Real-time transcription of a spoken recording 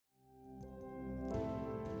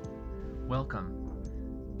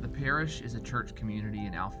Welcome. The Parish is a church community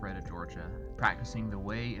in Alpharetta, Georgia, practicing the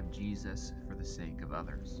way of Jesus for the sake of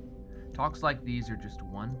others. Talks like these are just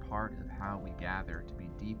one part of how we gather to be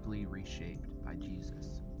deeply reshaped by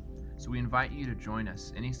Jesus. So we invite you to join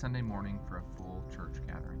us any Sunday morning for a full church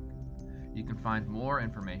gathering. You can find more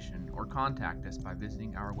information or contact us by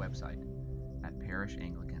visiting our website at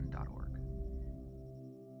parishanglican.org.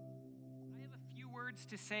 I have a few words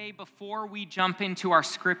to say before we jump into our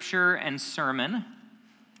scripture and sermon.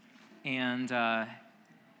 And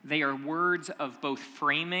they are words of both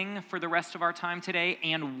framing for the rest of our time today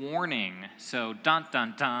and warning. So, dun,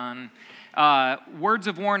 dun, dun. Words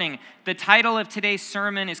of warning. The title of today's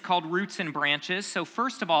sermon is called Roots and Branches. So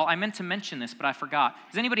first of all, I meant to mention this, but I forgot.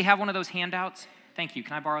 Does anybody have one of those handouts? Thank you.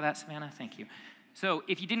 Can I borrow that, Savannah? Thank you. So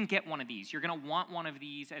if you didn't get one of these, you're going to want one of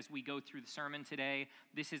these as we go through the sermon today.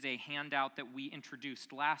 This is a handout that we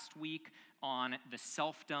introduced last week on the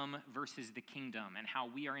selfdom versus the kingdom and how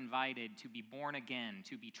we are invited to be born again,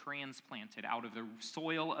 to be transplanted out of the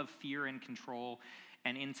soil of fear and control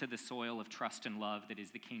and into the soil of trust and love that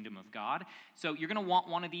is the kingdom of God. So you're going to want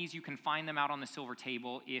one of these. You can find them out on the silver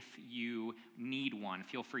table if you need one.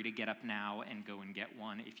 Feel free to get up now and go and get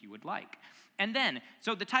one if you would like. And then,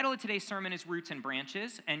 so the title of today's sermon is Roots and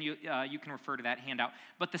Branches, and you can refer to that handout.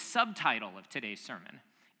 But the subtitle of today's sermon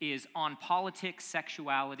is On Politics,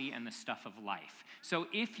 Sexuality, and the Stuff of Life. So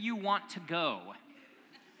if you want to go,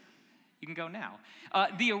 you can go now.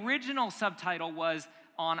 The original subtitle was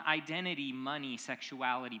on identity, money,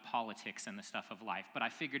 sexuality, politics, and the stuff of life. But I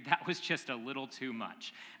figured that was just a little too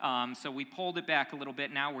much. So we pulled it back a little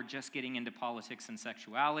bit. Now we're just getting into politics and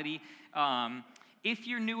sexuality. If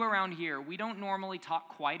you're new around here, we don't normally talk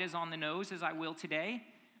quite as on the nose as I will today.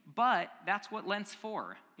 But that's what Lent's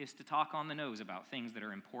for, is to talk on the nose about things that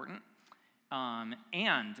are important.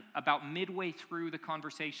 And about midway through the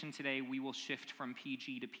conversation today, we will shift from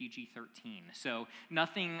PG to PG-13. So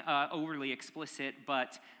nothing overly explicit,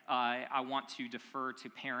 but I want to defer to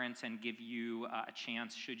parents and give you a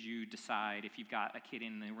chance, should you decide, if you've got a kid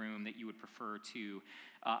in the room, that you would prefer to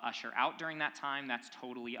usher out during that time. That's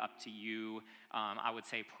totally up to you. I would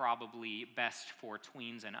say probably best for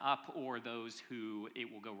tweens and up, or those who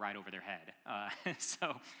it will go right over their head.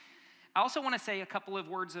 So I also want to say a couple of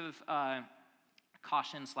words of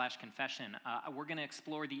caution/confession. We're going to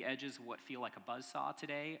explore the edges of what feel like a buzzsaw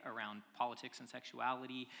today around politics and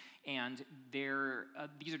sexuality, and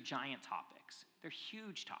these are giant topics. They're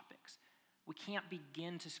huge topics. We can't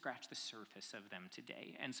begin to scratch the surface of them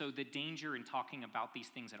today. And so the danger in talking about these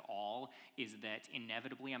things at all is that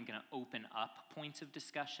inevitably I'm going to open up points of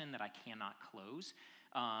discussion that I cannot close.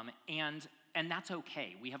 And that's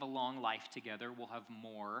okay. We have a long life together. We'll have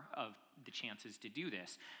more of the chances to do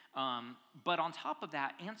this. But on top of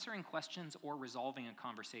that, answering questions or resolving a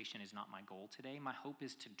conversation is not my goal today. My hope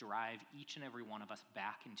is to drive each and every one of us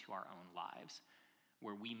back into our own lives,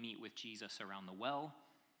 where we meet with Jesus around the well,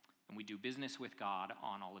 and we do business with God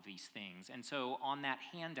on all of these things. And so on that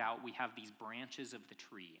handout, we have these branches of the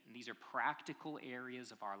tree. And these are practical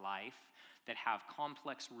areas of our life that have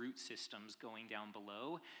complex root systems going down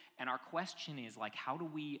below. And our question is, like, how do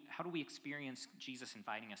we experience Jesus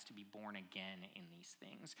inviting us to be born again in these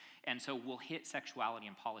things? And so we'll hit sexuality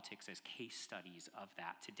and politics as case studies of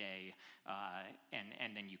that today.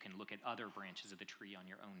 And then you can look at other branches of the tree on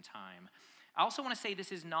your own time. I also want to say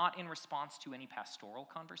this is not in response to any pastoral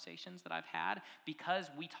conversations that I've had, because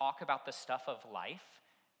we talk about the stuff of life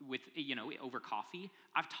over coffee.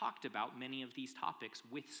 I've talked about many of these topics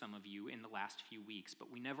with some of you in the last few weeks,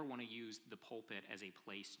 but we never want to use the pulpit as a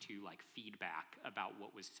place to feedback about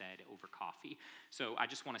what was said over coffee. So I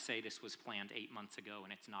just want to say this was planned 8 months ago,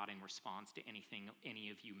 and it's not in response to anything any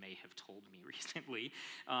of you may have told me recently.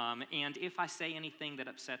 And if I say anything that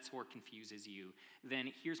upsets or confuses you,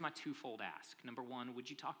 then here's my twofold ask. Number one, would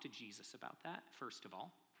you talk to Jesus about that, first of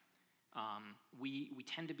all? We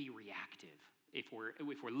tend to be reactive. If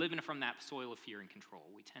we're living from that soil of fear and control,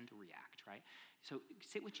 we tend to react, right? So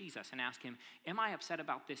sit with Jesus and ask him, am I upset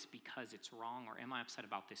about this because it's wrong, or am I upset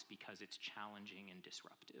about this because it's challenging and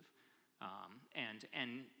disruptive? And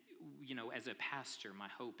as a pastor, my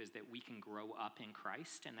hope is that we can grow up in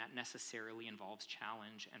Christ, and that necessarily involves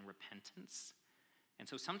challenge and repentance. And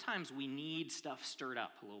so sometimes we need stuff stirred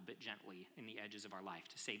up a little bit gently in the edges of our life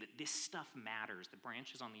to say that this stuff matters. The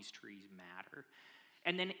branches on these trees matter.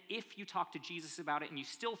 And then if you talk to Jesus about it and you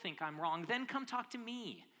still think I'm wrong, then come talk to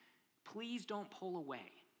me. Please don't pull away.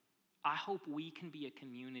 I hope we can be a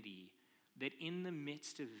community that in the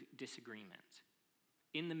midst of disagreement,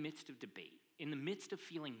 in the midst of debate, in the midst of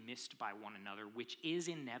feeling missed by one another, which is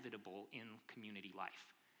inevitable in community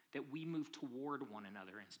life, that we move toward one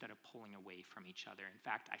another instead of pulling away from each other. In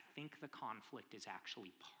fact, I think the conflict is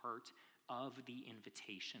actually part of the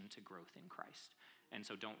invitation to growth in Christ. And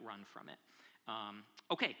so don't run from it.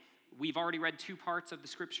 Okay, we've already read 2 parts of the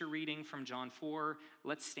scripture reading from John 4.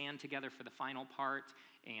 Let's stand together for the final part,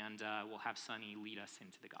 and we'll have Sunny lead us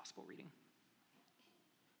into the gospel reading.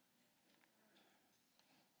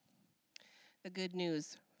 The good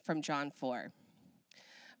news from John 4.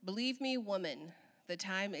 Believe me, woman, the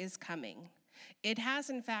time is coming. It has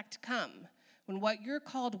in fact come when what you're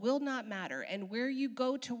called will not matter and where you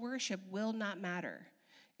go to worship will not matter.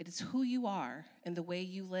 It is who you are and the way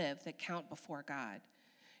you live that count before God.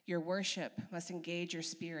 Your worship must engage your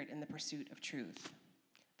spirit in the pursuit of truth.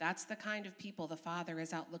 That's the kind of people the Father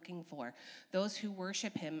is out looking for. Those who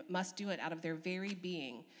worship him must do it out of their very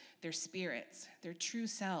being, their spirits, their true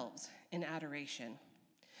selves in adoration.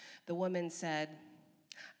 The woman said,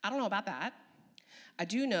 I don't know about that. I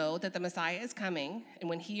do know that the Messiah is coming, and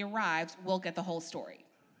when he arrives, we'll get the whole story.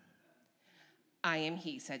 I am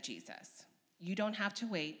he, said Jesus. You don't have to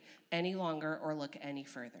wait any longer or look any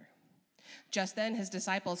further. Just then his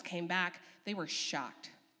disciples came back. They were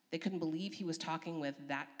shocked. They couldn't believe he was talking with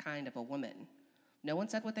that kind of a woman. No one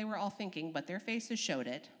said what they were all thinking, but their faces showed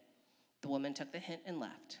it. The woman took the hint and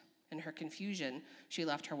left. In her confusion, she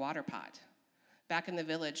left her water pot. Back in the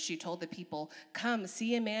village, she told the people, come,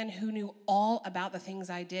 see a man who knew all about the things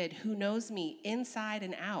I did, who knows me inside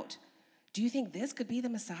and out. Do you think this could be the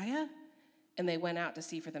Messiah? And they went out to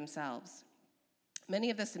see for themselves. Many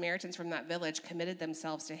of the Samaritans from that village committed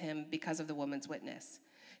themselves to him because of the woman's witness.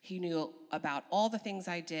 He knew about all the things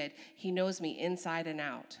I did. He knows me inside and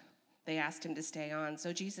out. They asked him to stay on,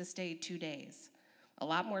 so Jesus stayed 2 days. A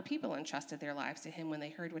lot more people entrusted their lives to him when they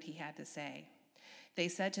heard what he had to say. They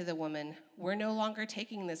said to the woman, we're no longer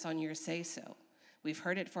taking this on your say-so. We've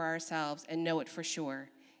heard it for ourselves and know it for sure.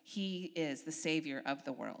 He is the Savior of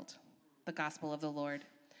the world. The gospel of the Lord.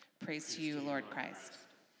 Praise to you, Lord Christ.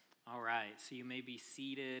 All right, so you may be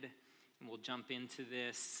seated, and we'll jump into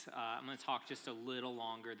this. I'm going to talk just a little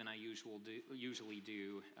longer than I usually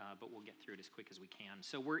do, but we'll get through it as quick as we can.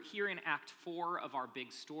 So we're here in Act 4 of our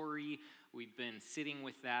big story. We've been sitting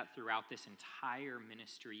with that throughout this entire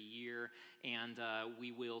ministry year, and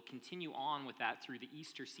we will continue on with that through the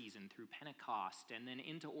Easter season, through Pentecost, and then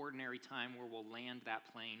into ordinary time where we'll land that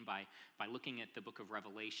plane by looking at the book of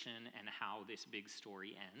Revelation and how this big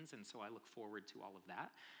story ends, and so I look forward to all of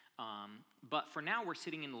that. But for now, we're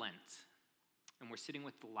sitting in Lent, and we're sitting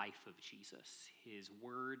with the life of Jesus, his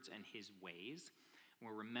words and his ways.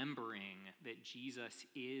 We're remembering that Jesus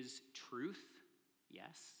is truth,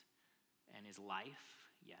 yes, and is life,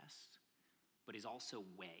 yes, but is also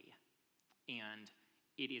way. And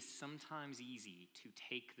it is sometimes easy to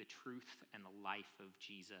take the truth and the life of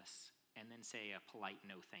Jesus and then say a polite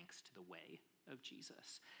no thanks to the way of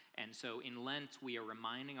Jesus. And so in Lent, we are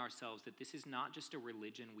reminding ourselves that this is not just a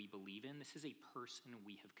religion we believe in, this is a person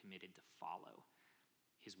we have committed to follow.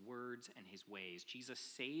 His words and his ways. Jesus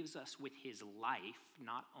saves us with his life,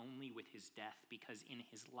 not only with his death, because in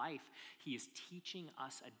his life, he is teaching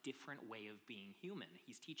us a different way of being human.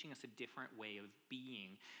 He's teaching us a different way of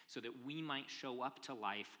being so that we might show up to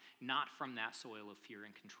life not from that soil of fear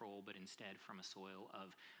and control, but instead from a soil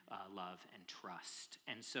of love and trust.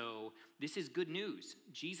 And so this is good news.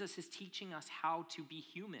 Jesus is teaching us how to be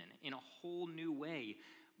human in a whole new way,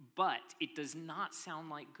 but it does not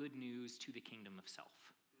sound like good news to the kingdom of self.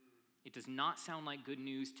 It does not sound like good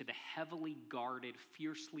news to the heavily guarded,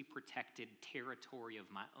 fiercely protected territory of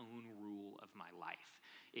my own rule of my life.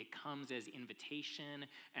 It comes as invitation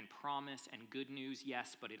and promise and good news,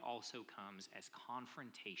 yes, but it also comes as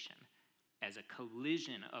confrontation, as a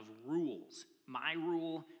collision of rules, my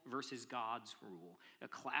rule versus God's rule, a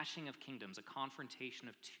clashing of kingdoms, a confrontation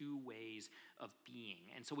of 2 ways of being.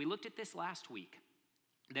 And so we looked at this last week.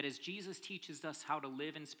 That as Jesus teaches us how to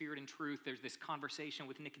live in spirit and truth, there's this conversation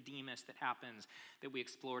with Nicodemus that happens that we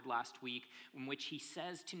explored last week, in which he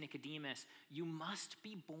says to Nicodemus, you must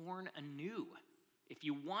be born anew. If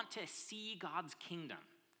you want to see God's kingdom,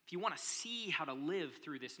 if you want to see how to live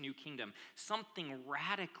through this new kingdom, something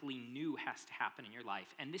radically new has to happen in your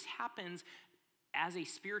life. And this happens as a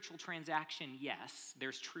spiritual transaction, yes,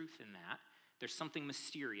 there's truth in that. There's something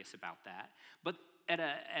mysterious about that. But at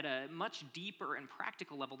a much deeper and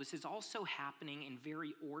practical level, this is also happening in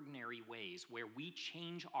very ordinary ways where we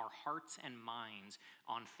change our hearts and minds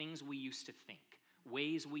on things we used to think,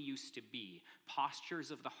 ways we used to be, postures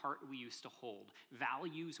of the heart we used to hold,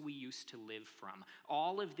 values we used to live from.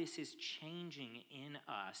 All of this is changing in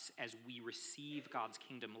us as we receive God's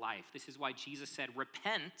kingdom life. This is why Jesus said,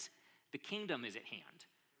 repent, the kingdom is at hand.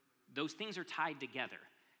 Those things are tied together.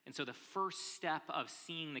 And so the first step of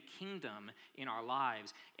seeing the kingdom in our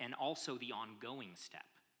lives, and also the ongoing step,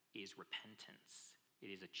 is repentance. It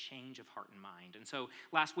is a change of heart and mind. And so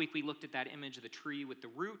last week we looked at that image of the tree with the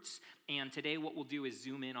roots, and today what we'll do is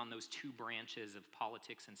zoom in on those two branches of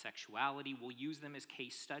politics and sexuality. We'll use them as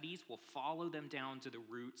case studies. We'll follow them down to the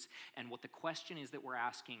roots, and what the question is that we're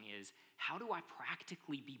asking is, how do I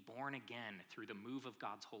practically be born again through the move of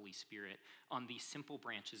God's Holy Spirit on these simple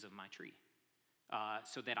branches of my tree?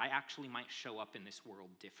 So that I actually might show up in this world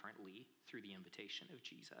differently through the invitation of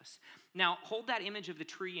Jesus. Now, hold that image of the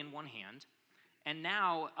tree in one hand, and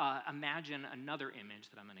now imagine another image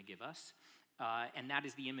that I'm going to give us, and that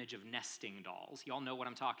is the image of nesting dolls. Y'all know what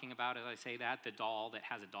I'm talking about as I say that, the doll that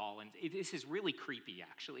has a doll, and this is really creepy,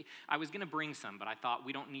 actually. I was going to bring some, but I thought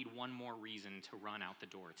we don't need one more reason to run out the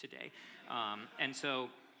door today. And so,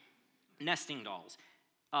 nesting dolls.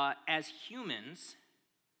 As humans,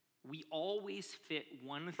 we always fit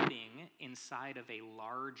one thing inside of a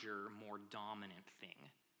larger, more dominant thing.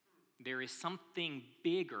 There is something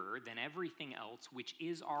bigger than everything else, which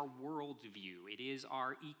is our worldview. It is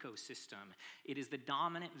our ecosystem. It is the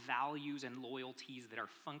dominant values and loyalties that are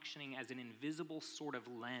functioning as an invisible sort of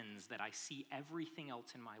lens that I see everything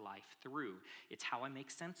else in my life through. It's how I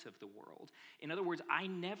make sense of the world. In other words, I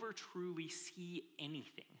never truly see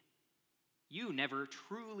anything. You never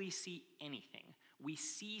truly see anything. We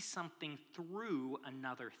see something through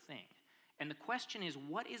another thing. And the question is,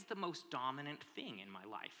 what is the most dominant thing in my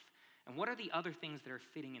life? And what are the other things that are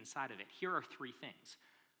fitting inside of it? Here are three things.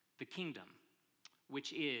 The kingdom,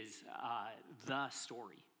 which is the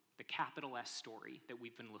story, the capital S story that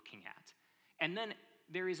we've been looking at. And then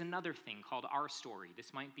there is another thing called our story.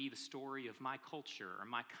 This might be the story of my culture or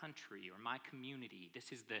my country or my community.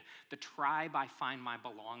 This is the tribe I find my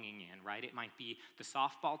belonging in, right? It might be the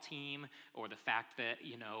softball team, or the fact that,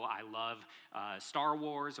 I love Star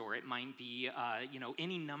Wars, or it might be,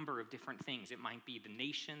 any number of different things. It might be the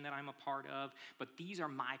nation that I'm a part of, but these are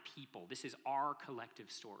my people. This is our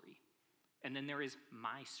collective story. And then there is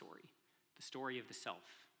my story, the story of the self.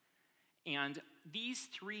 And these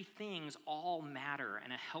three things all matter,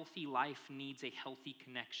 and a healthy life needs a healthy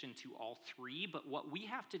connection to all three. But what we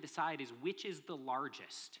have to decide is, which is the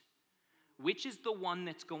largest? Which is the one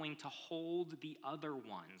that's going to hold the other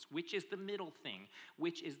ones? Which is the middle thing?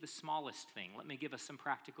 Which is the smallest thing? Let me give us some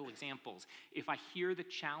practical examples. If I hear the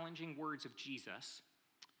challenging words of Jesus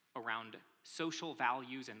around social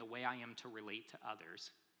values and the way I am to relate to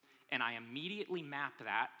others, and I immediately map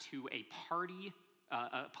that to a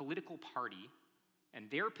political party and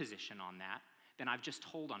their position on that, then I've just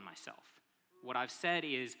told on myself. What I've said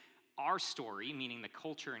is, our story, meaning the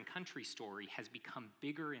culture and country story, has become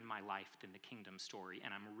bigger in my life than the kingdom story,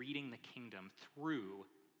 and I'm reading the kingdom through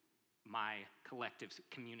my collective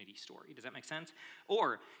community story. Does that make sense?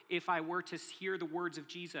 Or if I were to hear the words of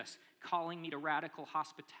Jesus calling me to radical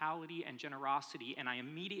hospitality and generosity, and I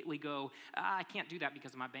immediately go, I can't do that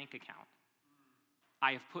because of my bank account.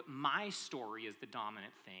 I have put my story as the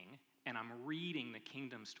dominant thing, and I'm reading the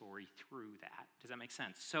kingdom story through that. Does that make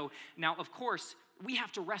sense? So now, of course, we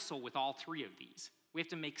have to wrestle with all three of these. We have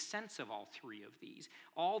to make sense of all three of these.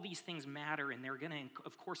 All these things matter, and they're going to,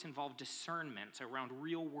 of course, involve discernment around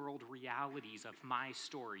real-world realities of my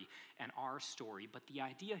story and our story. But the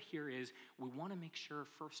idea here is, we want to make sure,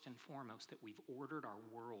 first and foremost, that we've ordered our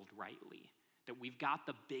world rightly, that we've got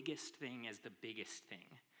the biggest thing as the biggest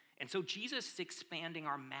thing. And so Jesus is expanding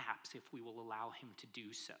our maps if we will allow him to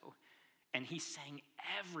do so. And he's saying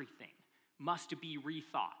everything must be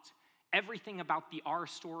rethought. Everything about the our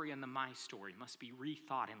story and the my story must be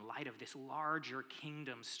rethought in light of this larger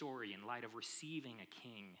kingdom story, in light of receiving a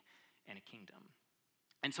king and a kingdom.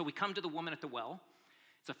 And so we come to the woman at the well.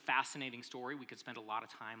 It's a fascinating story. We could spend a lot of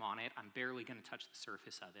time on it. I'm barely going to touch the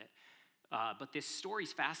surface of it. But this story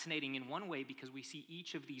is fascinating in one way because we see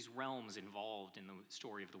each of these realms involved in the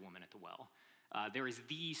story of the woman at the well. There is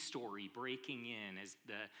the story breaking in as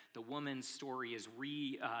the woman's story is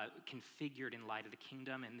reconfigured in light of the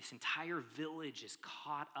kingdom, and this entire village is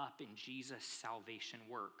caught up in Jesus' salvation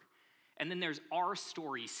work. And then there's our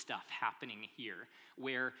story stuff happening here,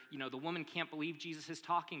 where the woman can't believe Jesus is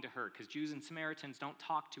talking to her because Jews and Samaritans don't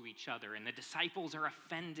talk to each other, and the disciples are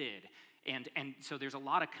offended. And so there's a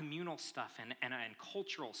lot of communal stuff and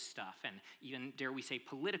cultural stuff, and even, dare we say,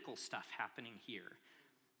 political stuff happening here.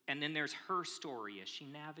 And then there's her story as she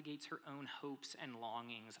navigates her own hopes and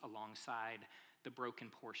longings alongside the broken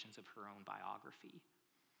portions of her own biography.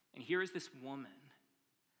 And here is this woman,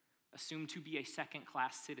 assumed to be a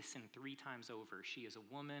second-class citizen 3 times over. She is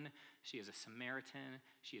a woman, she is a Samaritan,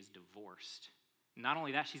 she is divorced. Not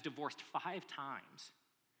only that, she's divorced 5 times.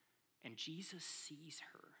 And Jesus sees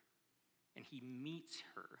her. and he meets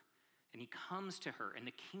her, and he comes to her, and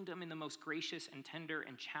the kingdom in the most gracious and tender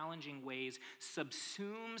and challenging ways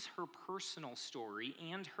subsumes her personal story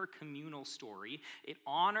and her communal story. It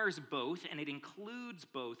honors both, and it includes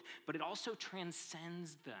both, but it also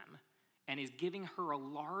transcends them and is giving her a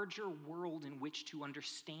larger world in which to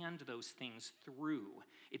understand those things through.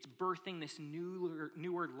 It's birthing this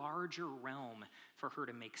newer, larger realm for her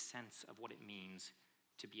to make sense of what it means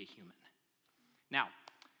to be a human. Now,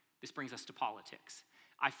 this brings us to politics.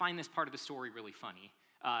 I find this part of the story really funny.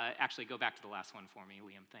 Actually, go back to the last one for me,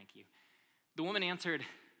 Liam, thank you. The woman answered,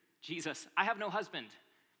 Jesus, I have no husband.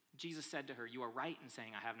 Jesus said to her, you are right in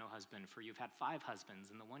saying I have no husband, for you've had 5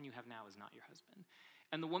 husbands, and the one you have now is not your husband.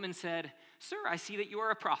 And the woman said, sir, I see that you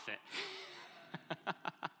are a prophet.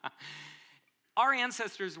 Our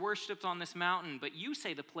ancestors worshipped on this mountain, but you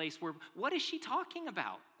say the place where, what is she talking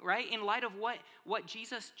about, right? In light of what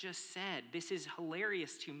Jesus just said, this is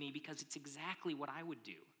hilarious to me because it's exactly what I would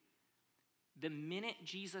do. The minute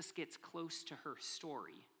Jesus gets close to her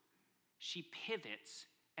story, she pivots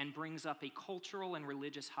and brings up a cultural and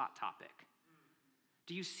religious hot topic.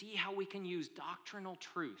 Do you see how we can use doctrinal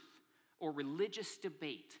truth or religious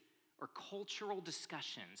debate or cultural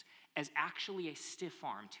discussions as actually a stiff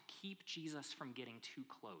arm to keep Jesus from getting too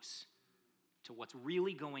close to what's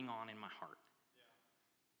really going on in my heart?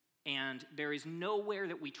 Yeah. And there is nowhere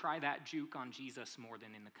that we try that juke on Jesus more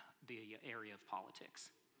than in the area of politics.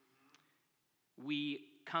 We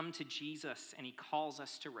come to Jesus and he calls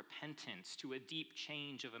us to repentance, to a deep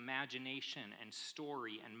change of imagination and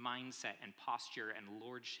story and mindset and posture and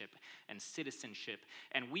lordship and citizenship.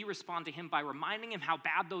 And we respond to him by reminding him how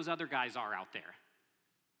bad those other guys are out there,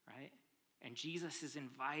 right? And Jesus is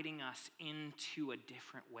inviting us into a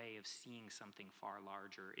different way of seeing something far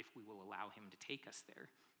larger if we will allow him to take us there.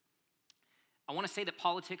 I want to say that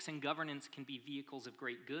politics and governance can be vehicles of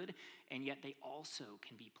great good, and yet they also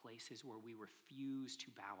can be places where we refuse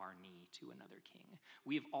to bow our knee to another king.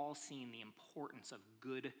 We have all seen the importance of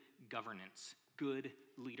good governance, good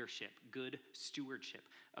leadership, good stewardship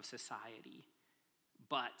of society.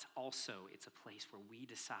 But also, it's a place where we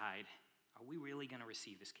decide, are we really going to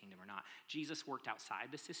receive this kingdom or not? Jesus worked outside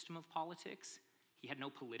the system of politics. He had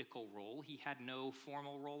no political role. He had no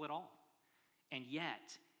formal role at all. And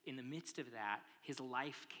yet, in the midst of that, his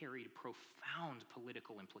life carried profound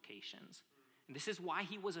political implications. And this is why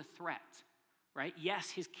he was a threat, right? Yes,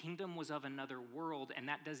 his kingdom was of another world, and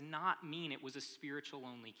that does not mean it was a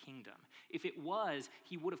spiritual-only kingdom. If it was,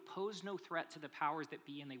 he would have posed no threat to the powers that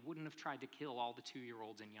be, and they wouldn't have tried to kill all the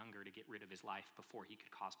 2-year-olds and younger to get rid of his life before he could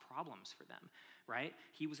cause problems for them, right?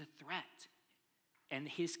 He was a threat. And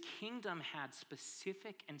his kingdom had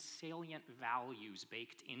specific and salient values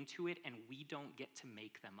baked into it, and we don't get to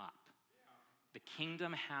make them up. The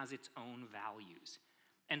kingdom has its own values.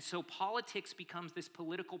 And so politics becomes this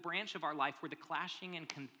political branch of our life where the clashing and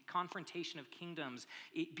confrontation of kingdoms,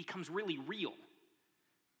 it becomes really real.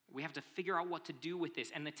 We have to figure out what to do with this.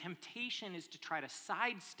 And the temptation is to try to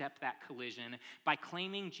sidestep that collision by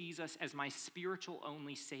claiming Jesus as my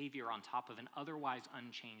spiritual-only savior on top of an otherwise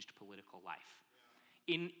unchanged political life.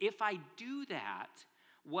 If I do that,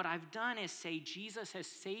 what I've done is say, Jesus as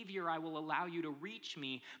Savior, I will allow you to reach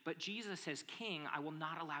me, but Jesus as King, I will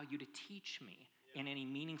not allow you to teach me in any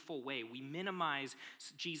meaningful way. We minimize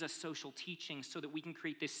Jesus' social teachings so that we can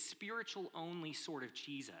create this spiritual-only sort of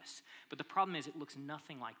Jesus. But the problem is it looks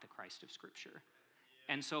nothing like the Christ of Scripture.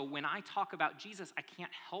 And so when I talk about Jesus, I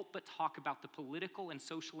can't help but talk about the political and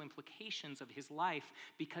social implications of his life,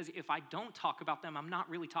 because if I don't talk about them, I'm not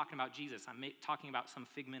really talking about Jesus. I'm talking about some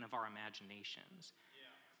figment of our imaginations. Yeah.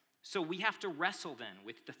 So we have to wrestle then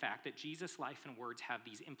with the fact that Jesus' life and words have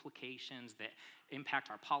these implications that impact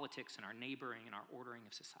our politics and our neighboring and our ordering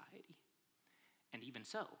of society. And even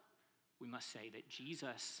so, we must say that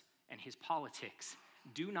Jesus and his politics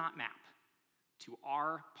do not map to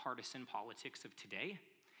our partisan politics of today,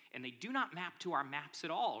 and they do not map to our maps at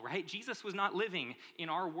all, right? Jesus was not living in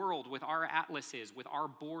our world with our atlases, with our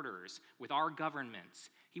borders, with our governments.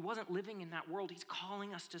 He wasn't living in that world. He's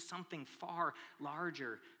calling us to something far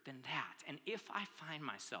larger than that. And if I find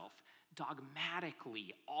myself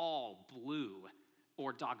dogmatically all blue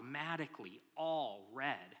or dogmatically all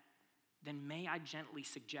red, then may I gently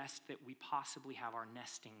suggest that we possibly have our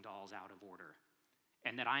nesting dolls out of order,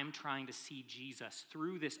 and that I'm trying to see Jesus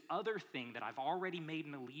through this other thing that I've already made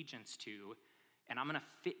an allegiance to, and I'm going to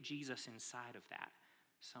fit Jesus inside of that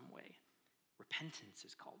some way. Repentance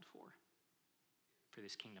is called for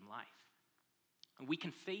this kingdom life. And we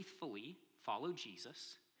can faithfully follow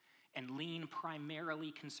Jesus and lean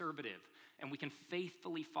primarily conservative, and we can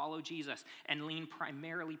faithfully follow Jesus and lean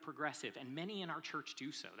primarily progressive, and many in our church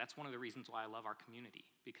do so. That's one of the reasons why I love our community,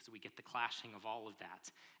 because we get the clashing of all of that,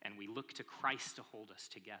 and we look to Christ to hold us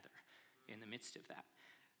together in the midst of that.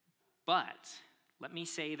 But let me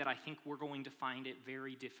say that I think we're going to find it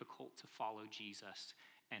very difficult to follow Jesus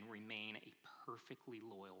and remain a perfectly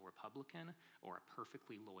loyal Republican or a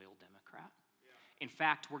perfectly loyal Democrat. In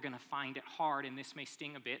fact, we're going to find it hard, and this may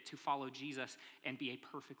sting a bit, to follow Jesus and be a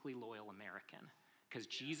perfectly loyal American, because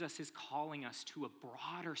Jesus is calling us to a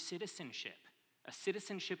broader citizenship, a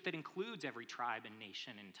citizenship that includes every tribe and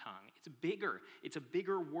nation and tongue. It's a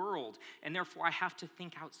bigger world, and therefore I have to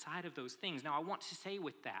think outside of those things. Now, I want to say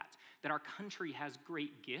with that our country has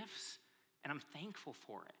great gifts, and I'm thankful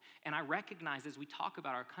for it. And I recognize as we talk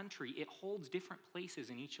about our country, it holds different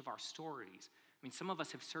places in each of our stories. I mean, some of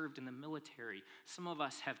us have served in the military. Some of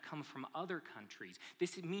us have come from other countries.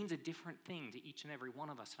 This means a different thing to each and every one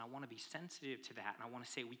of us, and I want to be sensitive to that, and I want to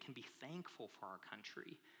say we can be thankful for our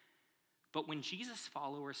country. But when Jesus'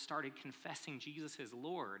 followers started confessing Jesus as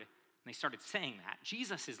Lord, and they started saying that,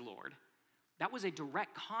 Jesus is Lord, that was a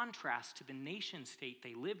direct contrast to the nation state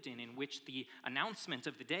they lived in which the announcement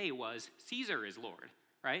of the day was, Caesar is Lord,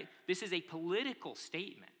 right? This is a political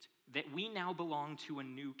statement that we now belong to a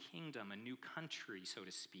new kingdom, a new country, so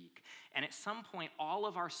to speak. And at some point, all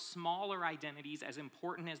of our smaller identities, as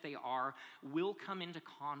important as they are, will come into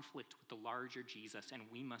conflict with the larger Jesus, and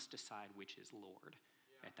we must decide which is Lord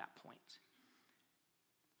at that point.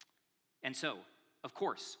 And so, of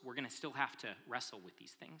course, we're going to still have to wrestle with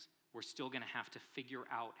these things. We're still going to have to figure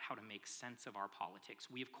out how to make sense of our politics.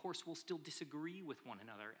 We, of course, will still disagree with one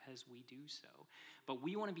another as we do so. But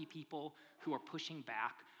we want to be people who are pushing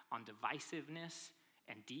back on divisiveness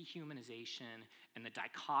and dehumanization and the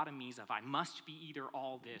dichotomies of I must be either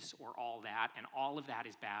all this or all that, and all of that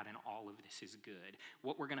is bad and all of this is good.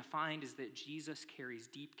 What we're going to find is that Jesus carries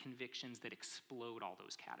deep convictions that explode all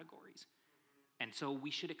those categories. And so we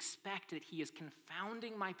should expect that he is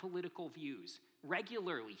confounding my political views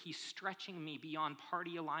regularly. He's stretching me beyond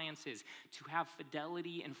party alliances to have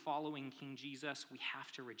fidelity in following King Jesus. We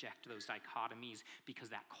have to reject those dichotomies because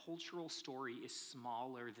that cultural story is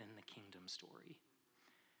smaller than the kingdom story.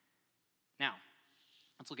 Now,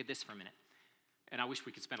 let's look at this for a minute. And I wish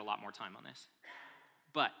we could spend a lot more time on this.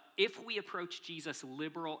 But if we approach Jesus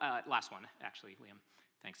liberal, last one, actually, Liam,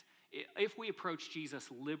 thanks. If we approach Jesus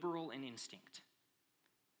liberal in instinct,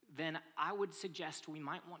 then I would suggest we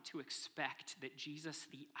might want to expect that Jesus,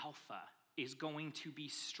 the Alpha, is going to be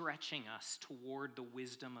stretching us toward the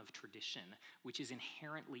wisdom of tradition, which is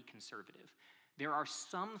inherently conservative. There are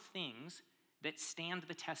some things that stand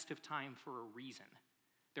the test of time for a reason.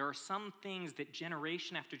 There are some things that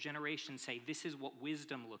generation after generation say, this is what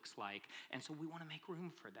wisdom looks like, and so we want to make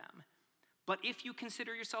room for them. But if you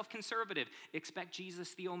consider yourself conservative, expect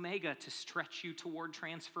Jesus, the Omega, to stretch you toward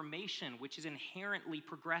transformation, which is inherently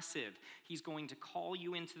progressive. He's going to call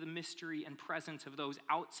you into the mystery and presence of those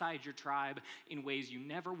outside your tribe in ways you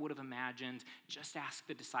never would have imagined. Just ask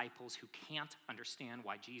the disciples who can't understand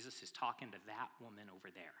why Jesus is talking to that woman over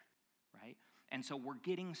there, right? And so we're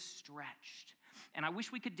getting stretched. And I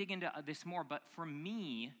wish we could dig into this more, but for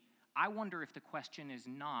me, I wonder if the question is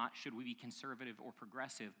not, should we be conservative or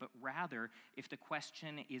progressive, but rather if the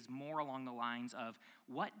question is more along the lines of,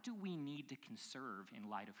 what do we need to conserve in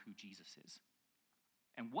light of who Jesus is?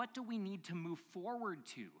 And what do we need to move forward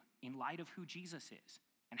to in light of who Jesus is?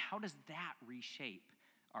 And how does that reshape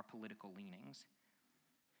our political leanings?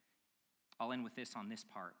 I'll end with this on this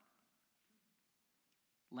part.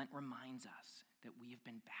 Lent reminds us that we have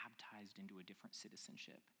been baptized into a different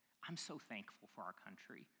citizenship. I'm so thankful for our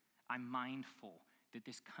country. I'm mindful that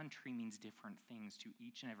this country means different things to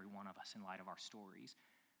each and every one of us in light of our stories.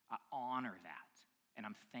 I honor that, and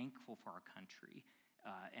I'm thankful for our country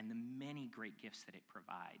and the many great gifts that it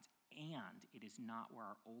provides, and it is not where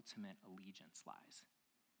our ultimate allegiance lies.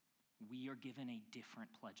 We are given a different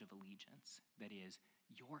pledge of allegiance that is,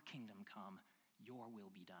 your kingdom come, your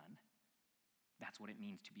will be done. That's what it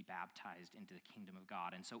means to be baptized into the kingdom of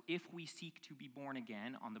God. And so if we seek to be born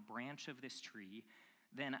again on the branch of this tree,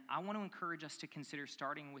 then I want to encourage us to consider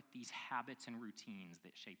starting with these habits and routines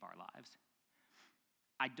that shape our lives.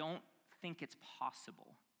 I don't think it's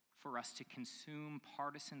possible for us to consume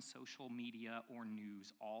partisan social media or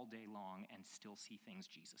news all day long and still see things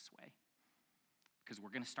Jesus' way. Because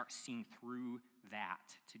we're going to start seeing through that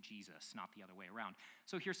to Jesus, not the other way around.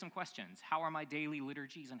 So here's some questions. How are my daily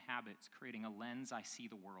liturgies and habits creating a lens I see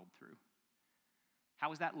the world through?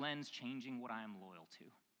 How is that lens changing what I am loyal to?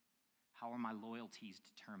 How are my loyalties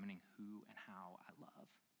determining who and how I love?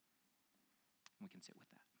 We can sit with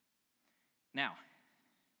that. Now,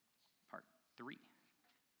 part 3.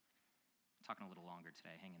 Talking a little longer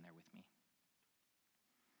today, hang in there with me.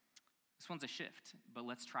 This one's a shift, but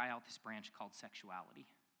let's try out this branch called sexuality.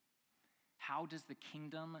 How does the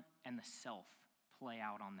kingdom and the self play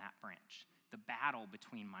out on that branch? The battle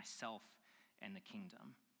between myself and the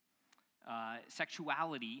kingdom.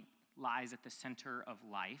 Sexuality lies at the center of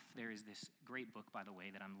life. There is this great book, by the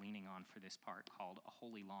way, that I'm leaning on for this part called A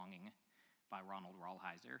Holy Longing by Ronald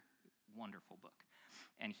Rolheiser. Wonderful book.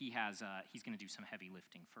 And he's going to do some heavy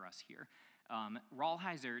lifting for us here.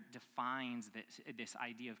 Rolheiser defines this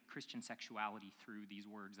idea of Christian sexuality through these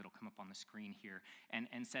words that'll come up on the screen here,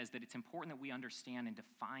 and says that it's important that we understand and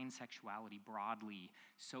define sexuality broadly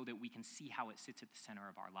so that we can see how it sits at the center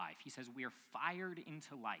of our life. He says, we are fired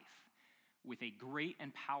into life with a great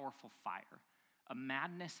and powerful fire, a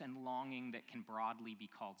madness and longing that can broadly be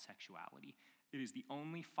called sexuality. It is the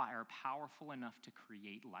only fire powerful enough to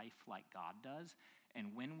create life like God does.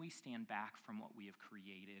 And when we stand back from what we have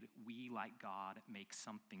created, we, like God, make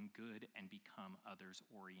something good and become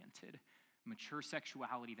others-oriented. Mature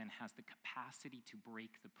sexuality then has the capacity to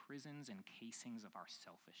break the prisons and casings of our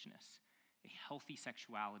selfishness. A healthy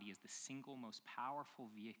sexuality is the single most powerful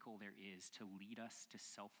vehicle there is to lead us to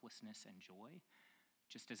selflessness and joy,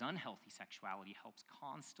 just as unhealthy sexuality helps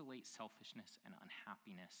constellate selfishness and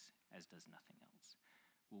unhappiness, as does nothing else.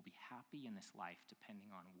 We'll be happy in this life depending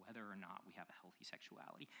on whether or not we have a healthy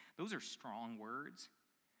sexuality. Those are strong words,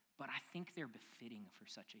 but I think they're befitting for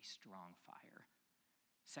such a strong fire.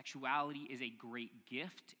 Sexuality is a great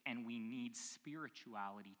gift, and we need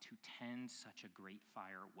spirituality to tend such a great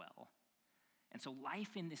fire well. And so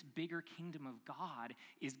life in this bigger kingdom of God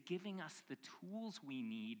is giving us the tools we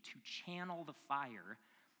need to channel the fire,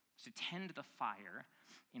 to tend the fire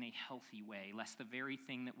in a healthy way, lest the very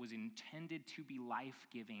thing that was intended to be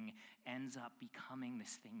life-giving ends up becoming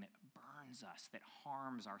this thing that burns us, that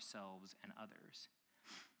harms ourselves and others.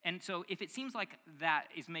 And so if it seems like that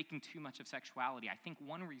is making too much of sexuality, I think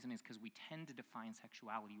one reason is because we tend to define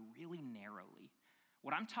sexuality really narrowly.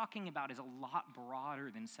 What I'm talking about is a lot broader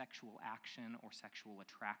than sexual action or sexual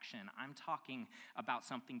attraction. I'm talking about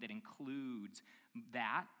something that includes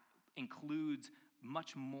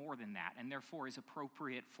much more than that, and therefore is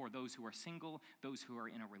appropriate for those who are single, those who are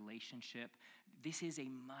in a relationship. This is a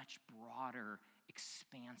much broader,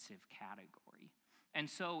 expansive category. And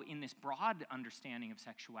so in this broad understanding of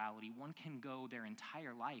sexuality, one can go their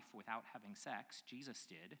entire life without having sex, Jesus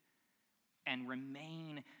did, and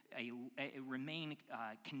remain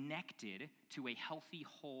connected to a healthy,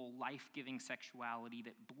 whole, life-giving sexuality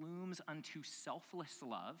that blooms unto selfless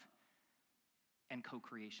love and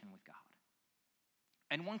co-creation with God.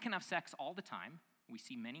 And one can have sex all the time. We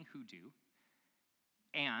see many who do.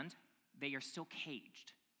 And they are still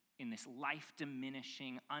caged in this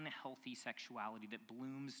life-diminishing, unhealthy sexuality that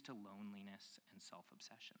blooms to loneliness and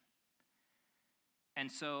self-obsession.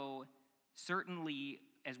 And so certainly,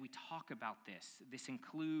 as we talk about this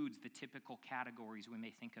includes the typical categories we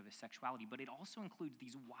may think of as sexuality, but it also includes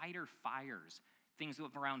these wider fires, things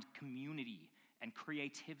around community and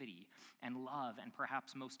creativity and love, and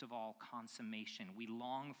perhaps most of all, consummation. We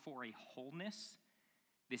long for a wholeness,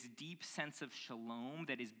 this deep sense of shalom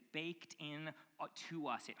that is baked in to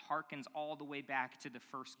us. It harkens all the way back to the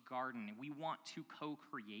first garden. We want to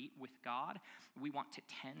co-create with God. We want to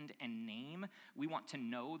tend and name. We want to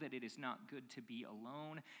know that it is not good to be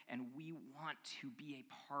alone. And we want to be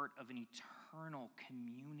a part of an eternal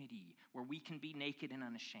community where we can be naked and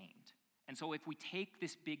unashamed. And so if we take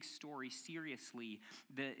this big story seriously,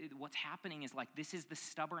 what's happening is like this is the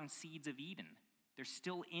stubborn seeds of Eden. They're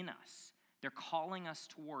still in us. They're calling us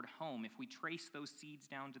toward home. If we trace those seeds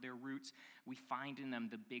down to their roots, we find in them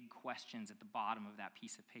the big questions at the bottom of that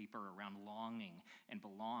piece of paper around longing and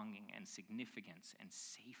belonging and significance and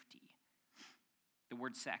safety. The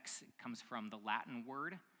word sex comes from the Latin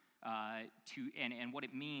word, and what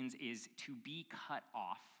it means is to be cut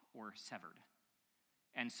off or severed.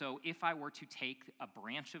 And so if I were to take a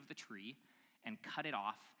branch of the tree and cut it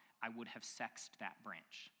off, I would have sexed that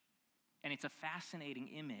branch. And it's a fascinating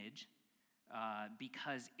image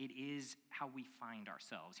because it is how we find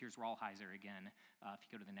ourselves. Here's Rolheiser again, if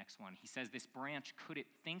you go to the next one. He says, this branch, could it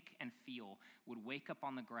think and feel, would wake up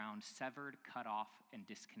on the ground, severed, cut off, and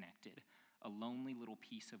disconnected, a lonely little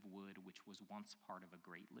piece of wood which was once part of a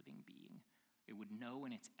great living being. It would know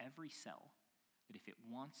in its every cell that if it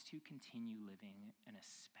wants to continue living, and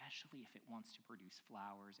especially if it wants to produce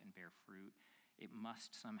flowers and bear fruit, it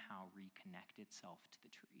must somehow reconnect itself to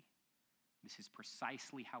the tree. This is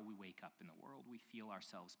precisely how we wake up in the world. We feel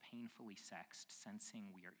ourselves painfully sexed, sensing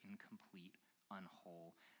we are incomplete,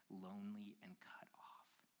 unwhole, lonely, and cut off.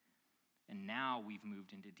 And now we've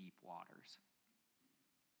moved into deep waters.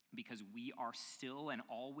 Because we are still and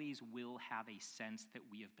always will have a sense that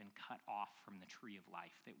we have been cut off from the tree of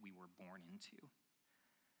life that we were born into.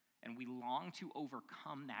 And we long to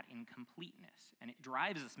overcome that incompleteness. And it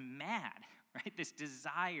drives us mad, right? This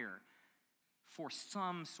desire for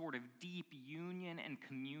some sort of deep union and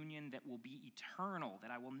communion that will be eternal,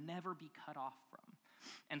 that I will never be cut off from.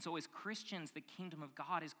 And so as Christians, the kingdom of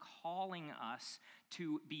God is calling us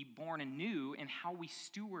to be born anew in how we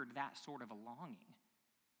steward that sort of a longing.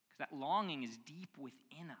 Because that longing is deep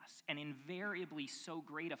within us, and invariably so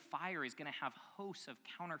great a fire is going to have hosts of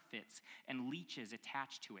counterfeits and leeches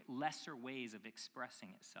attached to it, lesser ways of expressing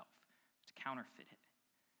itself to counterfeit it.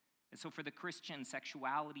 And so for the Christian,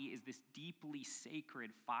 sexuality is this deeply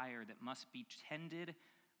sacred fire that must be tended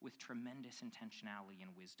with tremendous intentionality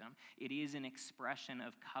and wisdom. It is an expression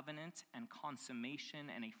of covenant and consummation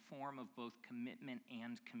and a form of both commitment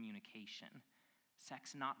and communication.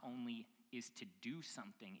 Sex not only is to do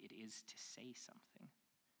something, it is to say something.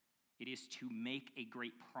 It is to make a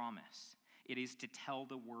great promise. It is to tell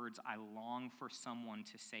the words I long for someone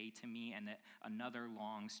to say to me and that another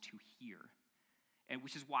longs to hear. And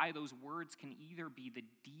which is why those words can either be the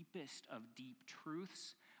deepest of deep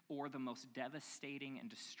truths or the most devastating and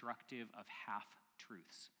destructive of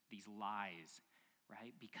half-truths, these lies,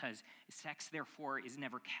 right? Because sex, therefore, is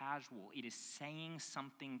never casual. It is saying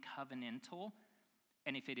something covenantal,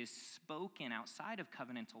 and if it is spoken outside of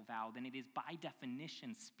covenantal vow, then it is by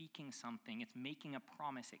definition speaking something. It's making a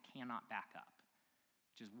promise it cannot back up,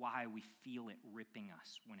 which is why we feel it ripping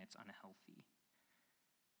us when it's unhealthy.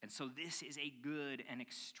 And so this is a good and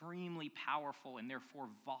extremely powerful and therefore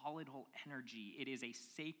volatile energy. It is a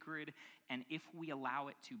sacred and, if we allow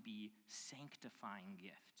it to be, sanctifying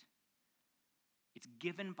gift. It's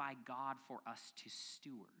given by God for us to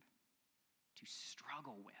steward, to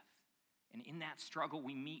struggle with. And in that struggle,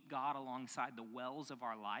 we meet God alongside the wells of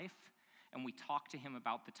our life, and we talk to him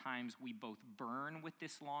about the times we both burn with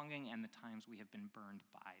this longing and the times we have been burned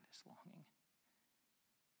by this longing.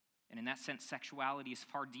 And in that sense, sexuality is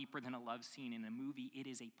far deeper than a love scene in a movie. It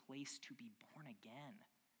is a place to be born again.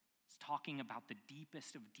 It's talking about the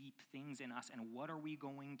deepest of deep things in us, and what are we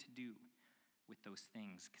going to do with those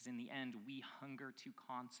things? Because in the end, we hunger to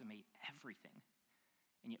consummate everything,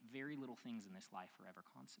 and yet very little things in this life are ever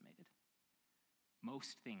consummated.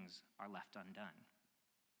 Most things are left undone.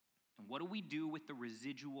 And what do we do with the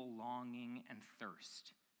residual longing and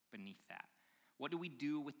thirst beneath that? What do we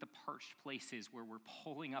do with the parched places where we're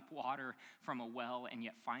pulling up water from a well and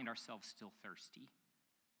yet find ourselves still thirsty?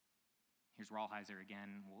 Here's Rolheiser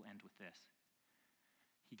again. We'll end with this.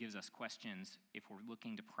 He gives us questions if we're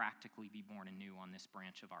looking to practically be born anew on this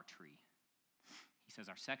branch of our tree. He says,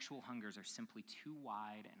 our sexual hungers are simply too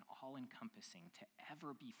wide and all-encompassing to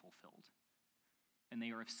ever be fulfilled. And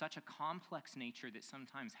they are of such a complex nature that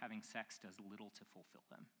sometimes having sex does little to fulfill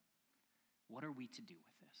them. What are we to do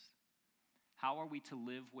with this? How are we to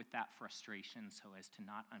live with that frustration so as to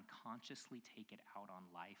not unconsciously take it out on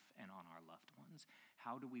life and on our loved ones?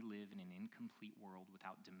 How do we live in an incomplete world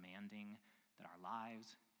without demanding that our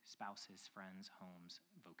lives, spouses, friends, homes,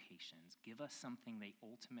 vocations give us something they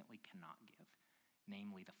ultimately cannot give,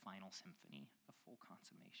 namely the final symphony of full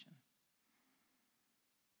consummation?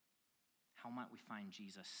 How might we find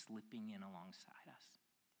Jesus slipping in alongside us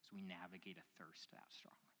as we navigate a thirst that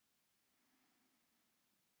strongly?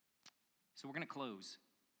 So we're going to close.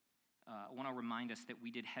 I want to remind us that we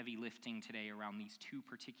did heavy lifting today around these two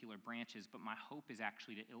particular branches, but my hope is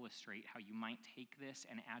actually to illustrate how you might take this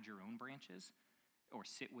and add your own branches or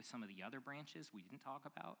sit with some of the other branches we didn't talk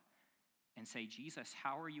about and say, Jesus,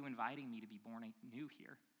 how are you inviting me to be born anew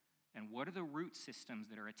here? And what are the root systems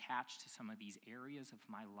that are attached to some of these areas of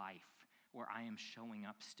my life where I am showing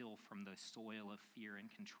up still from the soil of fear and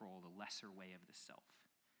control, the lesser way of the self?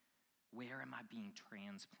 Where am I being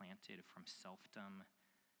transplanted from selfdom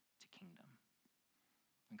to kingdom?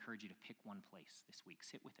 I encourage you to pick one place this week.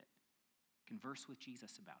 Sit with it. Converse with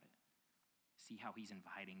Jesus about it. See how he's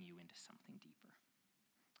inviting you into something deeper.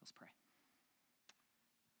 Let's pray.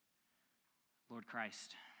 Lord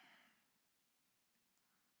Christ,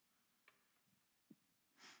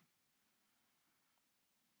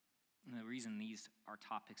 and the reason these are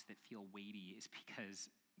topics that feel weighty is because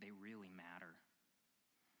they really matter.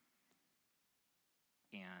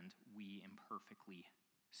 And we imperfectly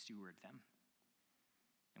steward them.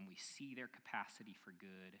 And we see their capacity for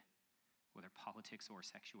good, whether politics or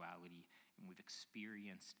sexuality, and we've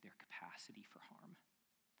experienced their capacity for harm.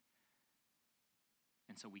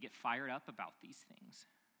 And so we get fired up about these things.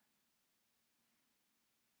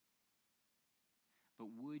 But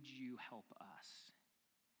would you help us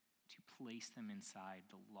to place them inside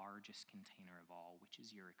the largest container of all, which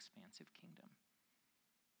is your expansive kingdom.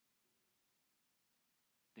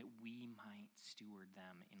 That we might steward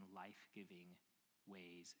them in life-giving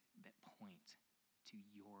ways that point to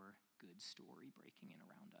your good story breaking in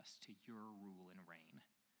around us, to your rule and reign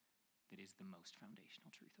that is the most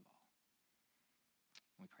foundational truth of all.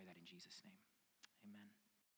 We pray that in Jesus' name. Amen.